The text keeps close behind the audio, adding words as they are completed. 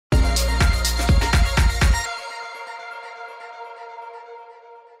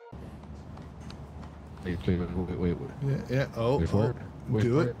Wait. Yeah. Oh, Wait for it. Wait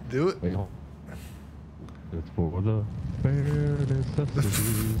do for it. Do it. Wait, hold. It's for the bare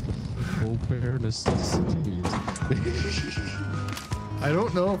necessities. For bare necessities. I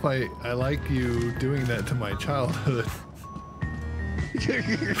don't know if I like you doing that to my childhood. What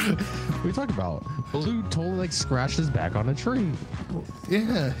are you talking about? Baloo totally like scratched his back on a tree.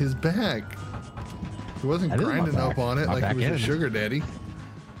 Yeah, his back. He wasn't That is my grinding back. up on it My like he back was a end. sugar daddy.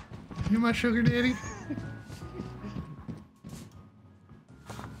 You my sugar daddy?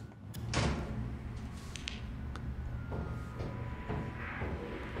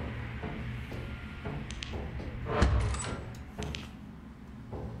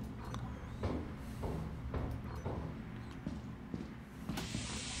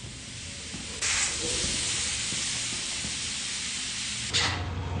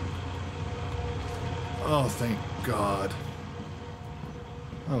 Oh, thank God.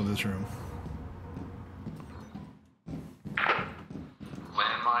 Oh, this room.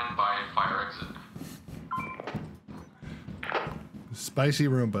 Landmine by fire exit. Spicy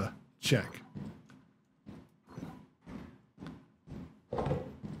Roomba. Check.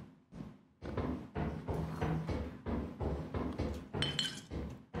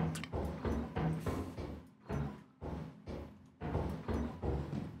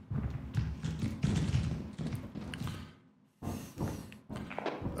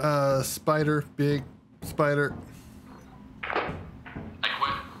 Spider, big spider. I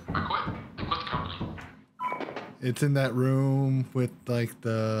quit the company. It's in that room with like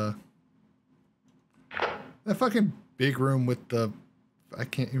that fucking big room with the, I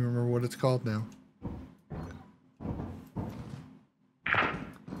can't even remember what it's called now.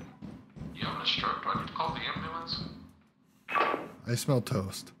 You having a stroke? Do I need to call the ambulance? I smell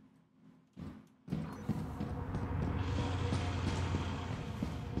toast.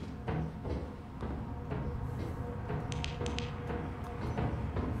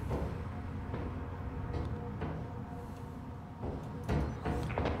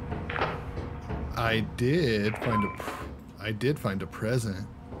 I did find a present.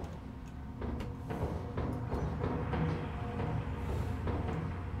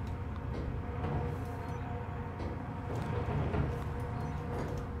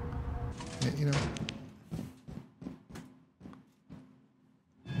 Yeah, you know.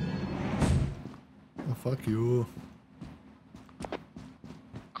 Oh, fuck you.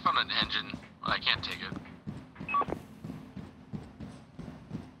 I found an engine, but I can't take it.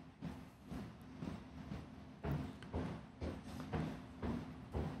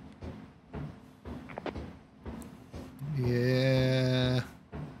 Yeah.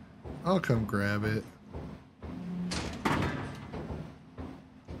 I'll come grab it.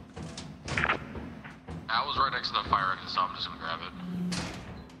 I was right next to the fire exit, so I'm just gonna grab it.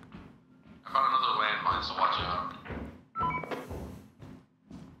 I found another landmine, so watch out.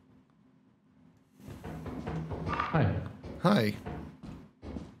 Hi. Hi.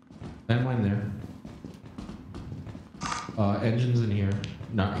 Landmine there. Engine's in here.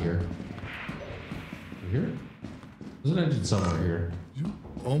 Not here. Here? There's an engine somewhere here. You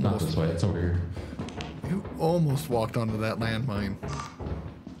Not this almost, way. It's over here. you almost walked onto that landmine.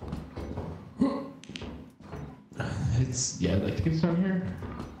 It's I think it's down here.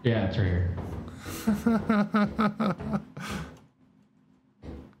 Yeah, it's right here.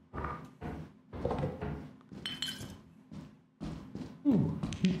 Ooh,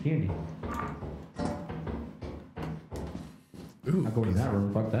 piece of candy. Ooh. I'll go in that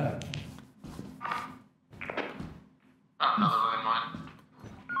room. Fuck that. Another landmine.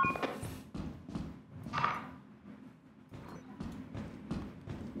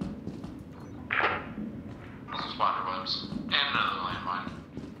 Some spider webs. And another landmine.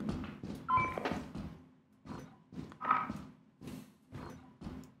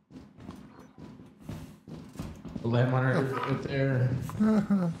 The landmine right there.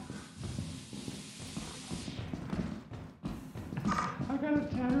 I got a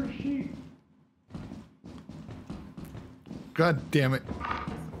tattered sheet. God damn it.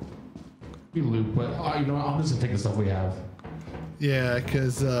 We loop, but you know what? I'm just gonna take the stuff we have. Yeah,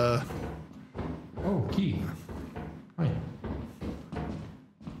 because, Oh, key. Hi.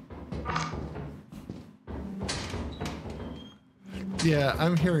 yeah,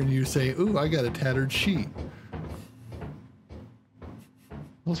 I'm hearing you say, ooh, I got a tattered sheet. That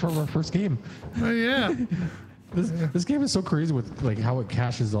was from our first game. Oh, yeah. This game is so crazy with like how it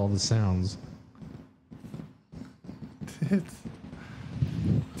caches all the sounds. It's,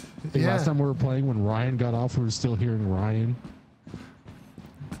 I think last time we were playing, when Ryan got off, we were still hearing Ryan.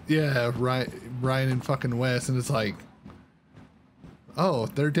 yeah, Ryan and fucking Wes, and it's like, Oh,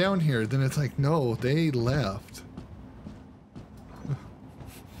 they're down here. Then it's like, no, they left.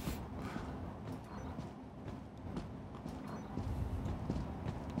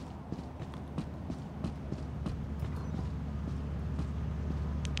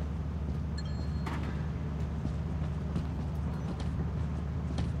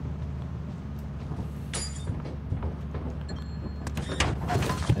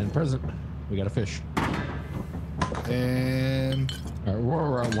 And present. We got a fish. And All right,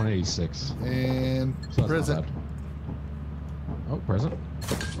 we're at 186. and So that's not present. bad. Oh, present.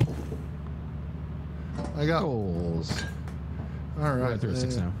 I got. Goals. All We're right. at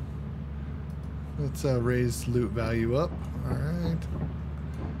 36 now. Let's raise loot value up. All right.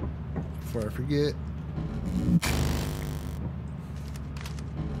 Before I forget.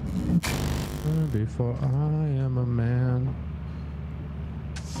 Before I am a man,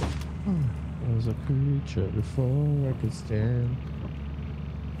 I was a creature before I could stand.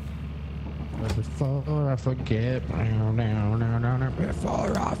 But before I forget,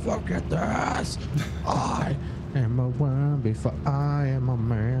 before I forget this, I am a woman. Before I am a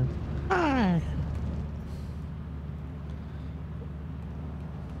man, I.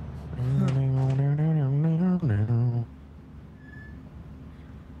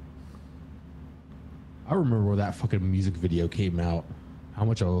 I remember when that fucking music video came out, how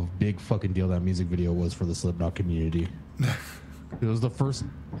much of a big fucking deal that music video was for the Slipknot community. It was the first,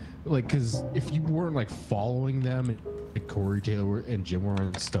 like, because if you weren't like following them, like Corey Taylor and Jim were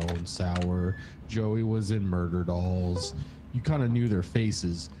in Stone Sour, Joey was in Murder Dolls, you kind of knew their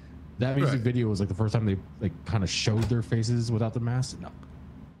faces. That music Right. video was like the first time they like kind of showed their faces without the mask. No.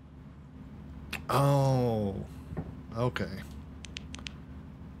 Oh. Okay.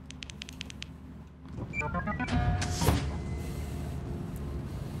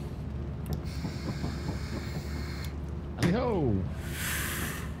 Hey ho!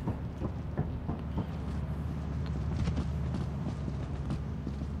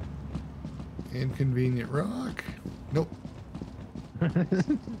 Inconvenient rock. Nope.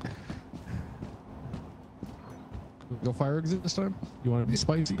 Go fire exit this time? You want to be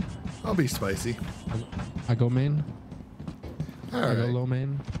spicy? I'll be spicy. I go main. All I go right. low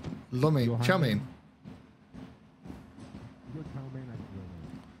main. Lo mein. Go high Chow main. mein. You go cow main, I can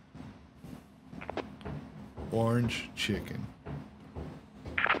go main. Orange chicken.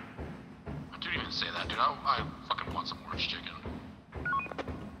 I didn't even say that, dude. I fucking want some orange chicken.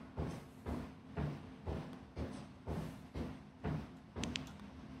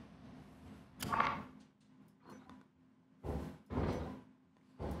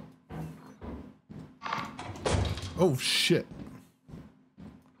 Oh shit.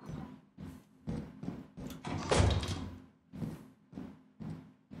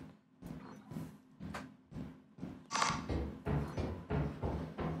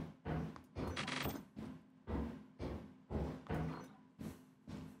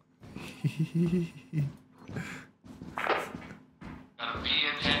 Got a V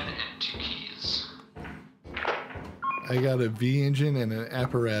engine and 2 keys. I got a V engine and an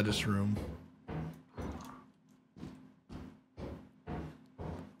apparatus room.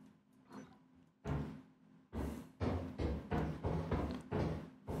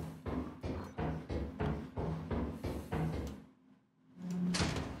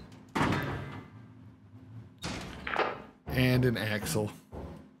 And an axle.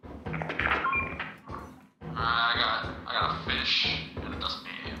 I got a fish and a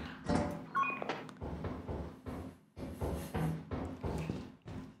dustpan.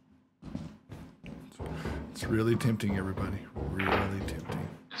 It's really tempting, everybody. Really tempting.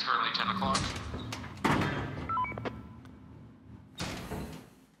 It's currently 10 o'clock.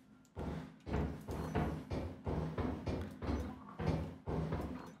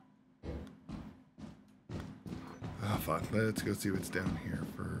 Ah, fuck. Let's go see what's down here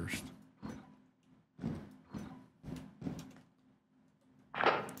first.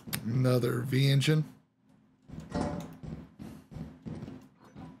 Another V engine. There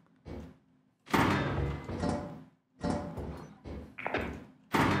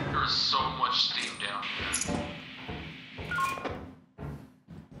is so much steam down here.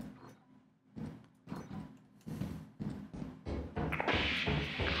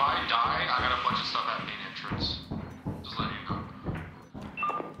 If I die, I got a bunch of stuff at main entrance. Just letting you know.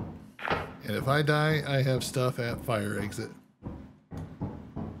 And if I die, I have stuff at fire exit.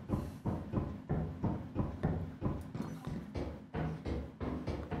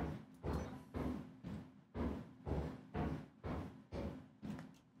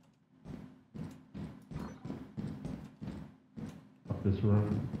 This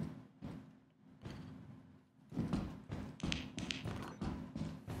room.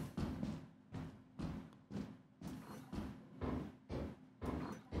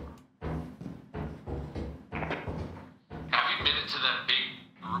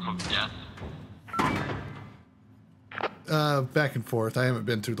 room of death? Back and forth. I haven't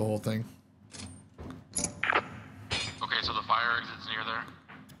been through the whole thing. Okay, so the fire exit's near there.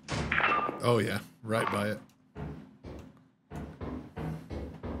 Oh yeah, right by it.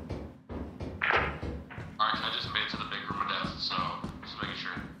 Alright, I just made it to the big room of death, so just making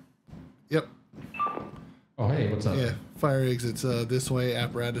sure. Yep. Oh, hey, what's up? Yeah, fire exits this way.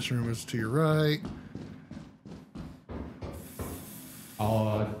 Apparatus room is to your right.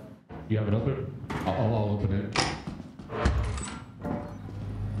 You have it open? I'll open it.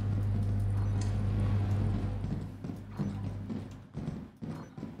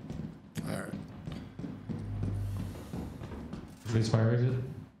 All right. This fire exit?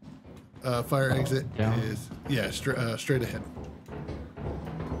 Fire exit down? is straight ahead.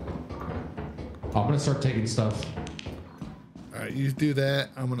 I'm gonna start taking stuff. All right, you do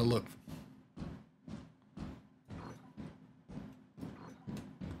that. I'm gonna look.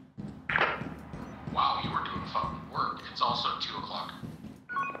 Wow, you were doing fucking work. It's also 2 o'clock.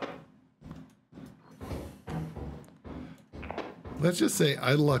 Let's just say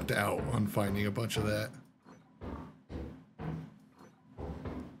I lucked out on finding a bunch of that.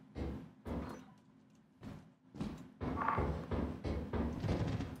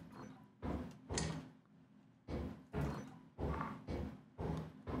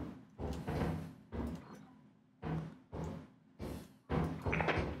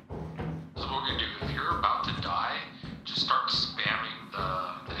 So what we're gonna do, if you're about to die, just start spamming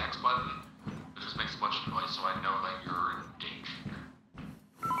the X button. It just makes a bunch of noise so I know that you're in danger.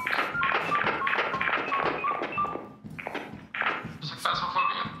 Just like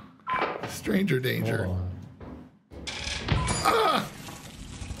Phasmophobia. Stranger danger. Hold on. Ah!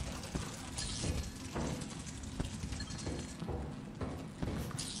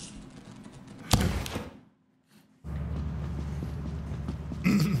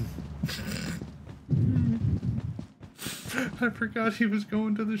 I forgot he was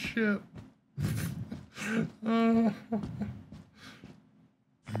going to the ship.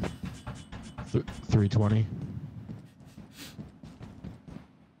 320.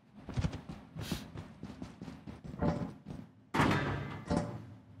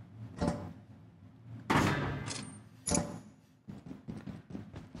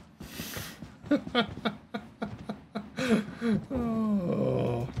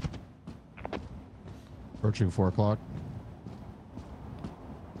 Oh. Approaching 4 o'clock.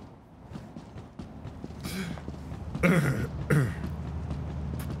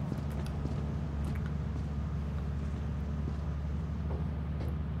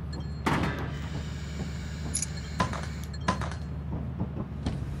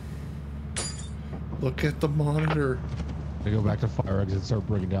 Look at the monitor. I go back to fire exit and start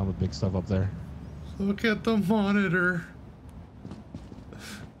bringing down the big stuff up there. Look at the monitor.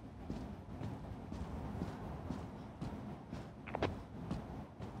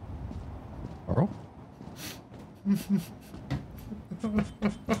 Carl?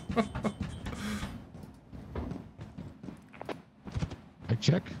 Mic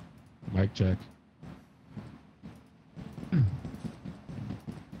check. Mic check.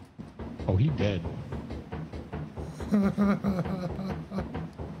 Oh, he dead. I'm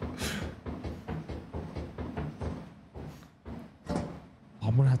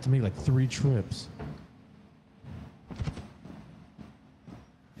gonna have to make like 3 trips.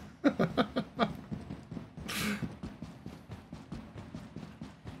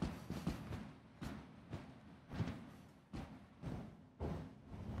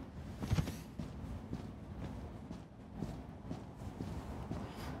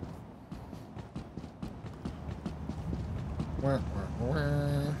 Wah, wah,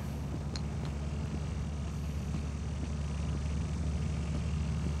 wah.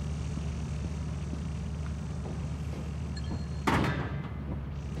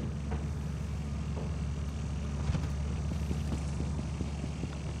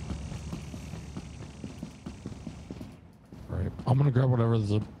 Right. I'm gonna grab whatever is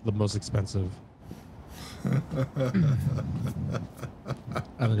the most expensive. And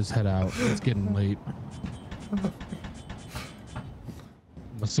then just head out. It's getting late. I'm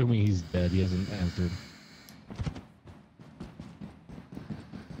assuming he's dead. He hasn't answered.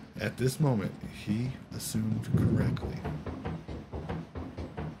 At this moment, he assumed correctly.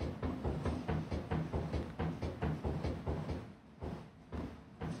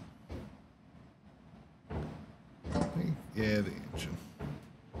 Yeah, the engine.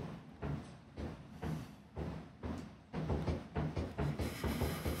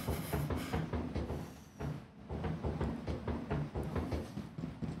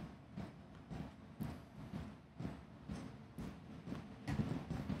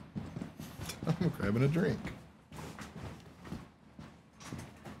 I'm grabbing a drink.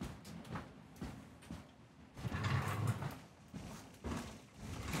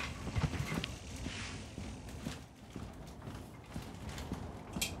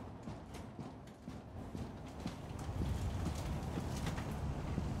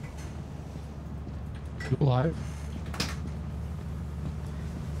 You alive?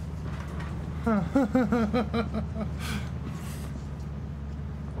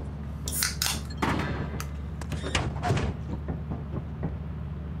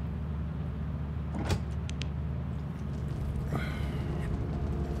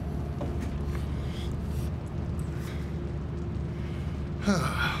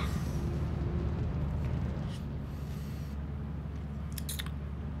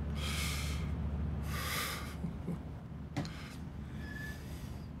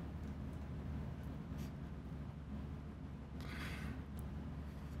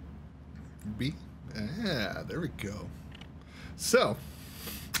 B. Yeah, there we go. So,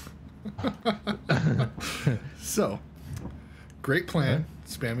 great plan.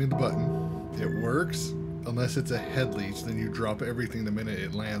 Spamming the button. It works unless it's a head leech. Then you drop everything the minute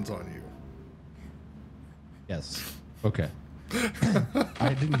it lands on you. Yes. Okay.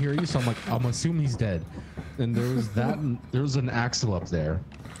 I didn't hear you, so I'm like, I'm assuming he's dead. And there was that. There was an axle up there.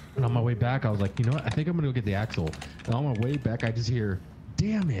 And on my way back, I was like, you know what? I think I'm gonna go get the axle. And on my way back, I just hear,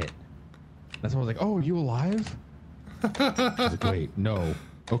 "Damn it!" That's why I was like, "Oh, are you alive?" I was like, wait, no.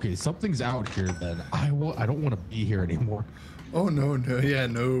 Okay, something's out here. Then I don't want to be here anymore. Oh no, yeah,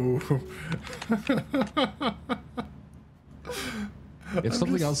 no. If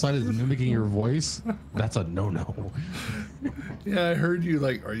something outside is mimicking your voice, that's a no-no. Yeah, I heard you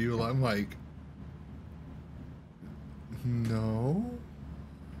like, "Are you alive?" I'm like, no.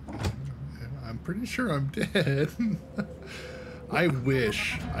 I'm pretty sure I'm dead. I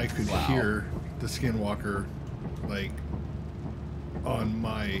wish I could hear the skinwalker like on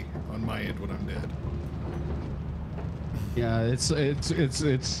my end when I'm dead. Yeah, it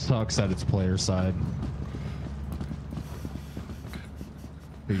sucks that it's player side.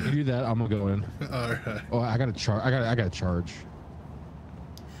 Hey, you do that, I'm gonna go in. All right. Oh, I gotta charge. I gotta charge.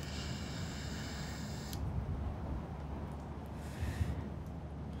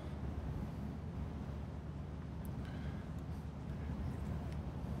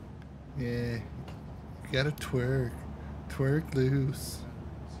 Yeah, you gotta twerk loose.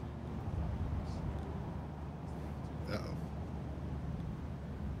 Uh-oh.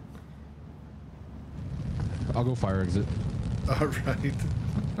 I'll go fire exit. All right.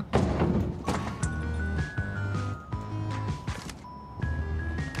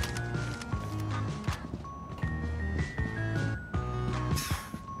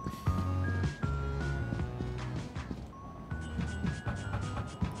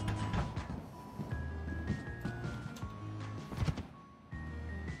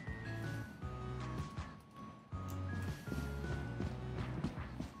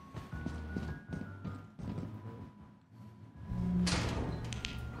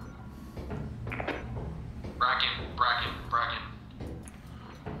 Bracken.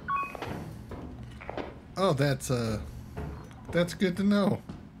 Oh, that's good to know.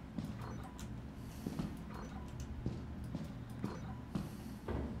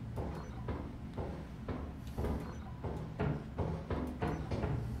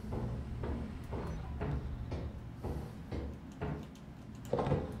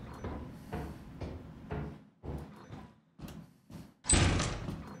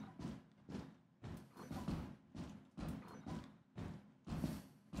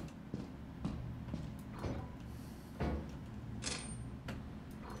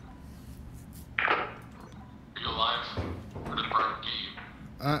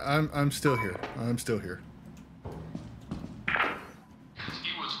 I'm still here. I'm still here. He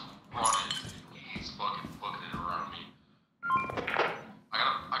was running. He's fucking booking it around me.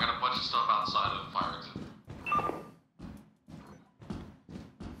 I got a bunch of stuff outside of the fire exit.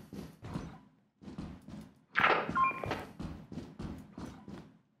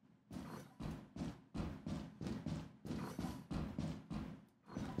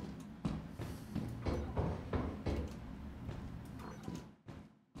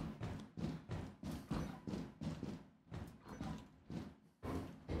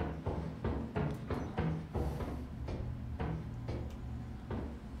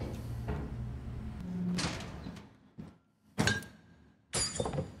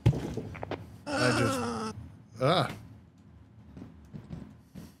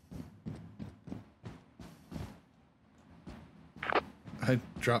 I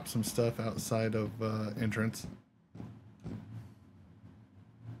dropped some stuff outside of entrance.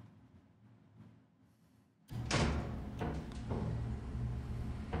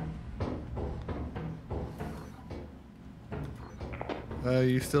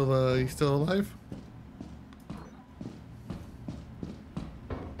 You still alive?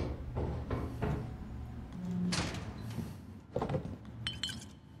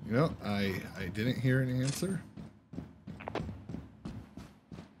 You know, I didn't hear an answer.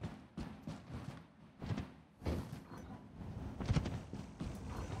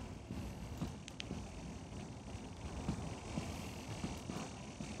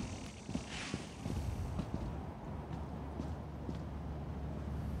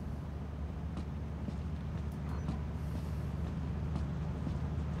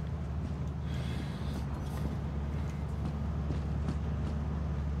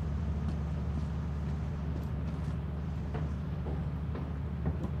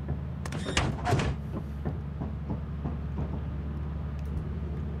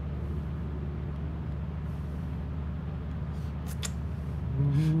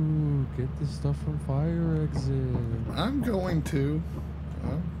 Ooh, get the stuff from fire exit. I'm going to.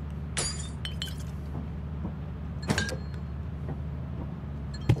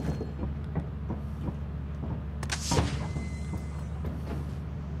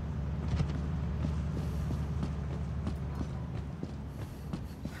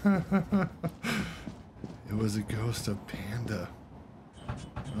 It was a ghost of Panda.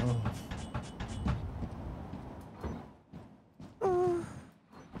 Oh.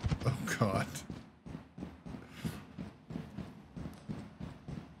 Oh God.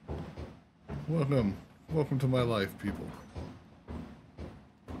 Welcome to my life, people.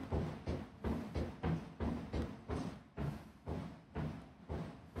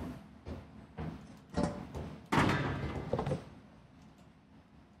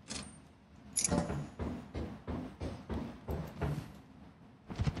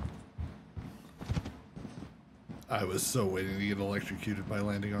 I was so waiting to get electrocuted by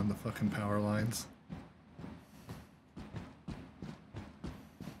landing on the fucking power lines.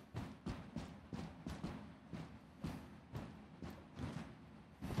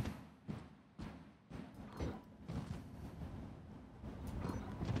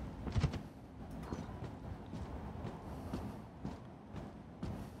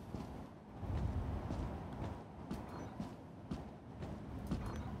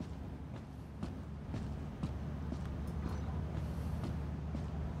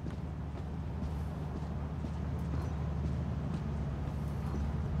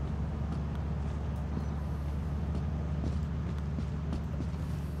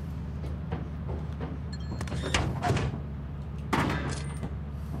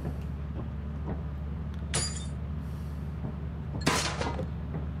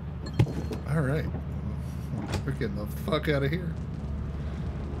 All right, we're getting the fuck out of here.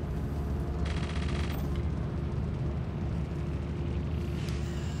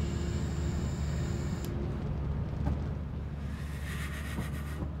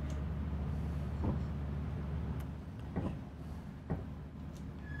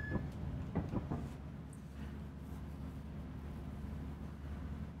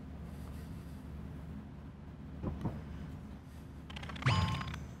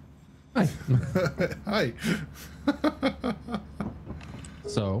 Hi.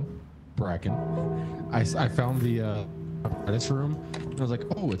 So, Bracken, I found the this room, and I was like,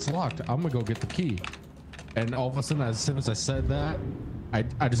 oh, it's locked. I'm gonna go get the key. And all of a sudden, as soon as I said that, I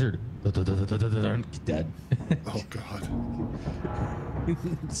just heard dead. Oh God.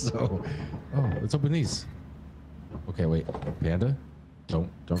 So, oh, let's open these. Okay, wait, Panda, don't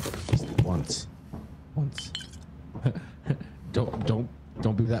just once.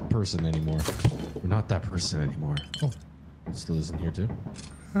 Don't be that person anymore. We're not that person anymore. Oh, it still isn't here too.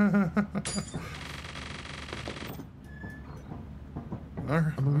 All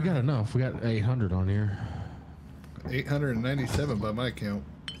right. I mean, we got enough. We got 800 on here. 897 by my count.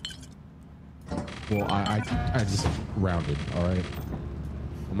 Well, I just rounded. All right.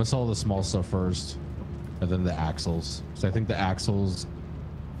 I'm gonna sell the small stuff first, and then the axles. So I think the axles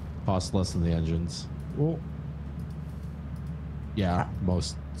cost less than the engines. Well, yeah,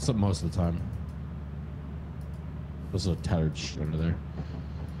 most of the time. There's a tattered shit under there.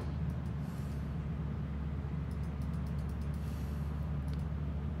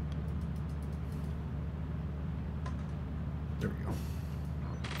 There we go.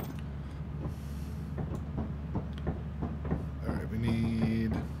 All right, we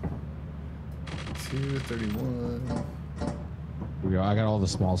need 231. Here we go. I got all the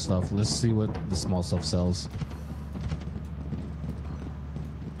small stuff. Let's see what the small stuff sells.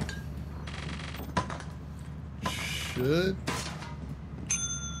 Should.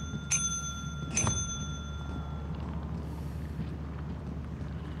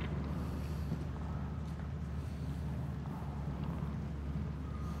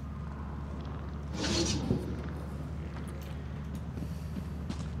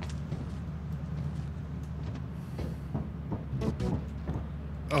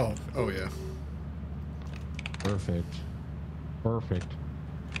 Oh yeah. Perfect. Perfect.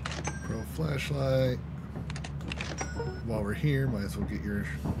 Pro flashlight. While we're here, might as well get your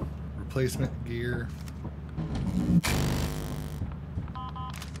replacement gear.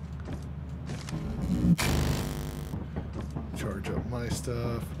 Charge up my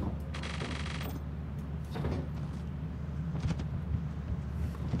stuff.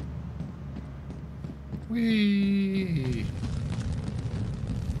 Whee!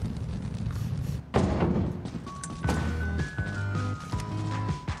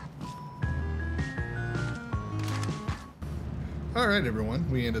 All right, everyone.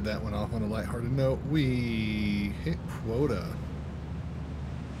 We ended that one off on a lighthearted note. We hit quota.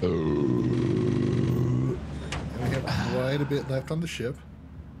 And we have quite a bit left on the ship.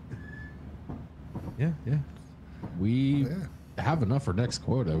 Yeah, yeah. We Yeah. have enough for next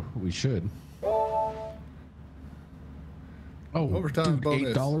quota. We should. Oh, Overtime dude,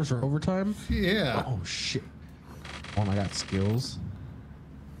 bonus. $8 for overtime? Yeah. Oh shit. Oh, I got skills.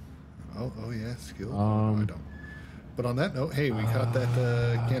 Oh yeah, skill. No, Um, I don't. But on that note, hey, we caught that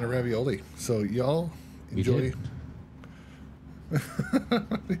can of ravioli. So y'all We enjoy. did.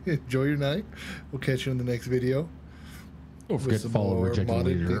 Enjoy your night. We'll catch you in the next video. Don't forget to some follow more Rejected modded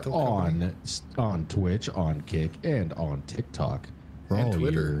Leader lethal company. on Twitch, on Kick, and on TikTok. For And all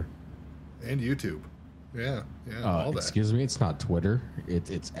Twitter. And YouTube. Yeah, Your, all that. excuse me, it's not Twitter.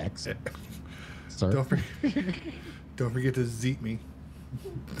 It's X. Sorry. Don't forget to zeet me.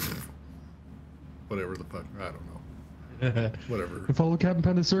 Whatever the fuck. I don't know. Whatever. Follow Captain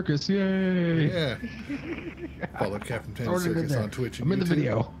Panda Circus. Yay! Yeah. Follow Captain Panda Already been Circus there. on Twitch and I'm in the YouTube.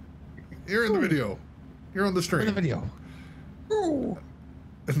 video. You're in the video. You're on the stream. In the video. Ooh.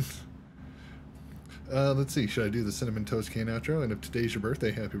 Let's see. Should I do the cinnamon toast can outro? And if today's your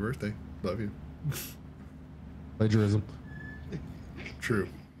birthday, happy birthday. Love you. Plagiarism. True.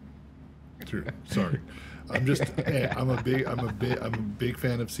 Sorry. I'm just. I'm a big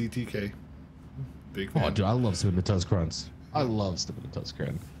fan of CTK. Big fan. Oh, dude, I love Cinnamon Toast Crunch. I love Cinnamon Toast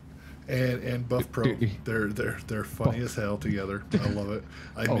Crunch. And Buff Pro. Dude. They're funny as hell together. I love it.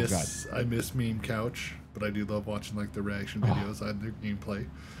 I Oh, miss Meme Couch, but I do love watching like the reaction videos on their gameplay.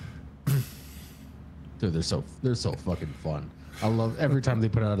 Dude, they're so fucking fun. I love every time they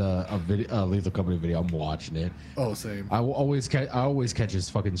put out a video, a Lethal Company video. I'm watching it. Oh, same. I will always catch his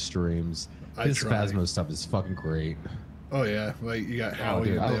fucking streams. I His try. Phasmo stuff is fucking great. Oh yeah, like you got Oh, Howie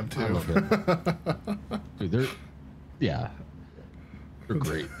dude, and them I too. love it. Dude, they're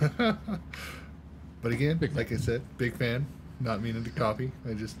great. But again, Big like I said, big fan. Not meaning to copy.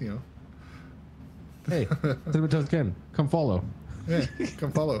 I just Hey, Cinnamon Toast Ken, come follow. yeah,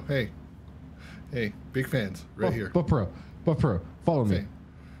 come follow. Hey, big fans right here. But pro, follow me. Same.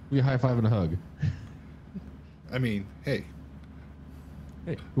 We high five and a hug. I mean, hey,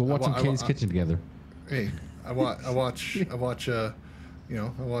 We'll watch some I Kay's Kitchen together. hey. I watch the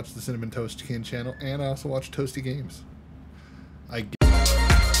Cinnamon Toast Kin channel, and I also watch Toasty Games. I